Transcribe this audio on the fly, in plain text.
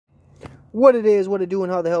What it is, what it do,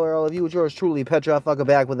 and how the hell are all of you? It's yours truly, Petra, fucking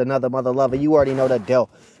back with another mother lover. You already know the deal.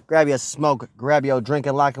 Grab your smoke, grab your drink,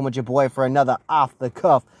 and lock in with your boy for another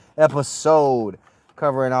off-the-cuff episode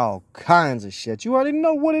covering all kinds of shit. You already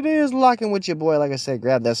know what it is, locking with your boy. Like I said,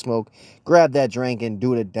 grab that smoke, grab that drink, and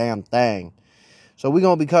do the damn thing. So we're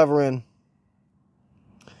going to be covering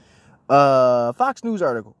Fox News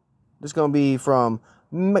article. This is going to be from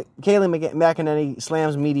Kayleigh McEnany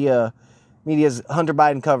slams media's Hunter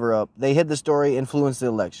Biden cover-up. They hid the story, influenced the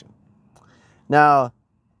election. Now,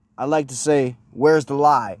 I like to say, where's the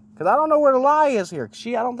lie? Because I don't know where the lie is here.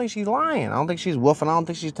 I don't think she's lying. I don't think she's woofing. I don't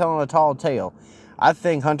think she's telling a tall tale. I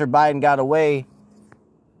think Hunter Biden got away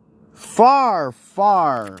far,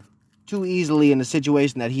 far too easily in the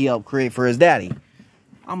situation that he helped create for his daddy.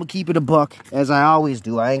 I'm going to keep it a buck, as I always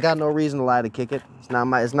do. I ain't got no reason to lie to kick it. It's not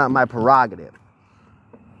my prerogative.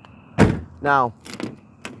 Now,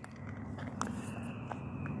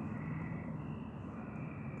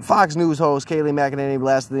 Fox News host Kayleigh McEnany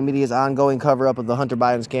blasted the media's ongoing cover-up of the Hunter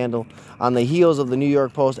Biden scandal on the heels of the New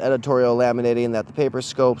York Post editorial laminating that the paper's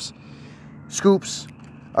scoops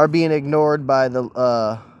are being ignored by the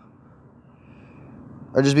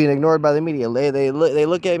media. They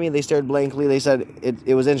look at me, they stared blankly. They said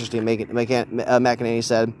it was interesting. McEnany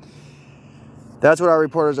said, "That's what our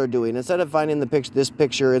reporters are doing. Instead of finding this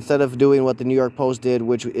picture, instead of doing what the New York Post did,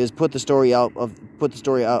 which is put out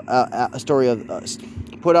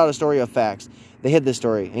a story of facts, they hid this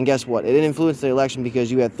story. And guess what? It influenced the election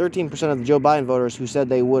because you had 13% of the Joe Biden voters who said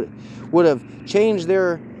they would have changed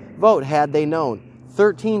their vote had they known.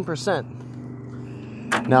 13%.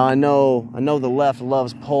 Now I know the left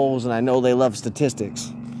loves polls and I know they love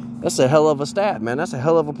statistics. That's a hell of a stat, man. That's a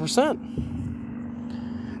hell of a percent.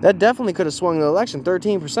 That definitely could have swung the election.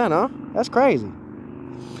 13%, huh? That's crazy.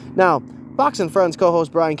 Now, Fox and Friends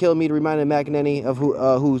co-host Brian Kilmeade reminded McEnany, of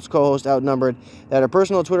whose co-host outnumbered, that her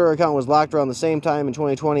personal Twitter account was locked around the same time in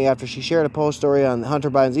 2020 after she shared a post story on Hunter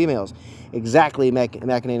Biden's emails. Exactly,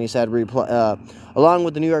 McEnany said, along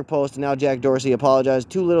with the New York Post and now Jack Dorsey apologized.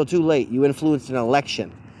 Too little, too late. You influenced an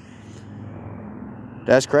election.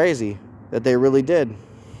 That's crazy that they really did.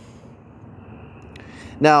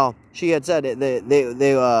 Now, she had said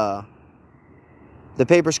the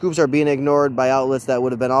paper scoops are being ignored by outlets that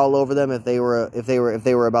would have been all over them if they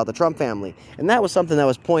were about the Trump family. And that was something that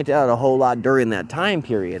was pointed out a whole lot during that time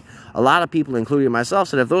period. A lot of people, including myself,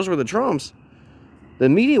 said if those were the Trumps, the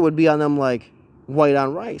media would be on them like white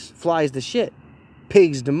on rice, flies to shit,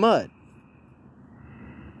 pigs to mud.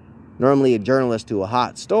 Normally a journalist to a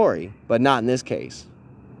hot story, but not in this case.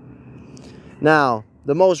 Now,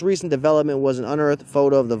 the most recent development was an unearthed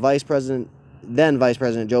photo of the then Vice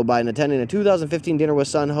President Joe Biden attending a 2015 dinner with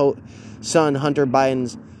son Hunter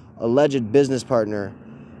Biden's alleged business partner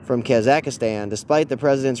from Kazakhstan, despite the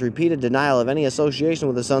president's repeated denial of any association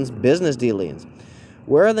with the son's business dealings.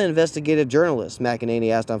 Where are the investigative journalists? McEnany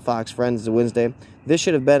asked on Fox Friends Wednesday. This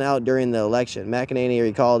should have been out during the election. McEnany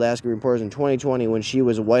recalled asking reporters in 2020 when she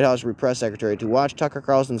was a White House press secretary to watch Tucker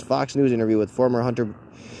Carlson's Fox News interview with former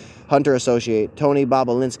Hunter associate Tony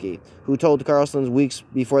Bobulinski, who told Carlson weeks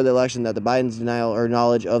before the election that the Biden's denial or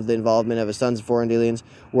knowledge of the involvement of his son's foreign dealings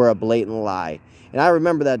were a blatant lie. And I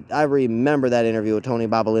remember that interview with Tony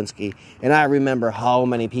Bobulinski, and I remember how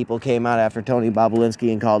many people came out after Tony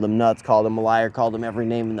Bobulinski and called him nuts, called him a liar, called him every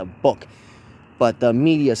name in the book. But the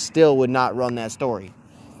media still would not run that story.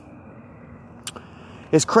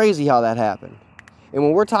 It's crazy how that happened. And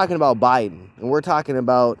when we're talking about Biden, and we're talking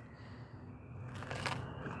about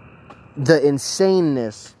the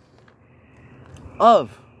insaneness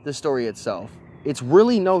of the story itself, it's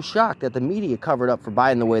really no shock that the media covered up for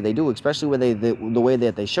Biden the way they do, especially when the way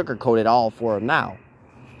that they sugarcoat it all for him now.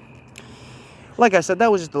 Like I said,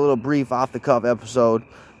 that was just a little brief off-the-cuff episode,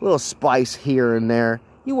 a little spice here and there.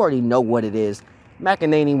 You already know what it is.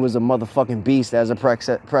 McEnany was a motherfucking beast as a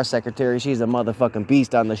press secretary. She's a motherfucking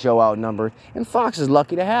beast on the show, outnumbered. And Fox is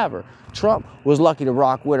lucky to have her. Trump was lucky to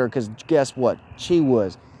rock with her because guess what? She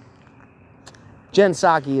was. Jen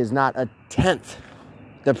Psaki is not a tenth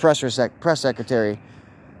the press secretary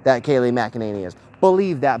that Kayleigh McEnany is.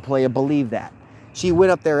 Believe that, player. Believe that. She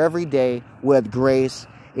went up there every day with grace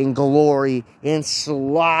and glory and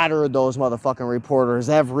slaughtered those motherfucking reporters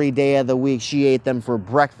every day of the week. She ate them for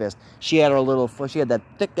breakfast. She had that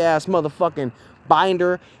thick-ass motherfucking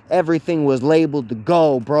binder. Everything was labeled to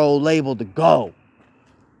go, bro. Labeled to go.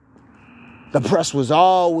 The press was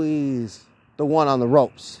always the one on the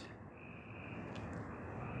ropes.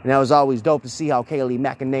 And that was always dope to see how Kayleigh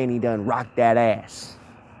McEnany done rocked that ass.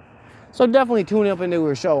 So definitely tune up into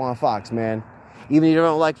her show on Fox, man. Even if you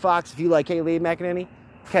don't like Fox, if you like Kayleigh McEnany,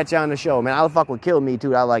 catch you on the show, man. I'll fuck with Kill Me,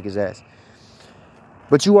 too. I like his ass.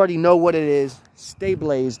 But you already know what it is. Stay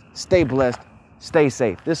blazed, stay blessed, stay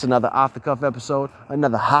safe. This is another Off the Cuff episode,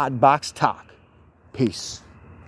 another Hot Box Talk. Peace.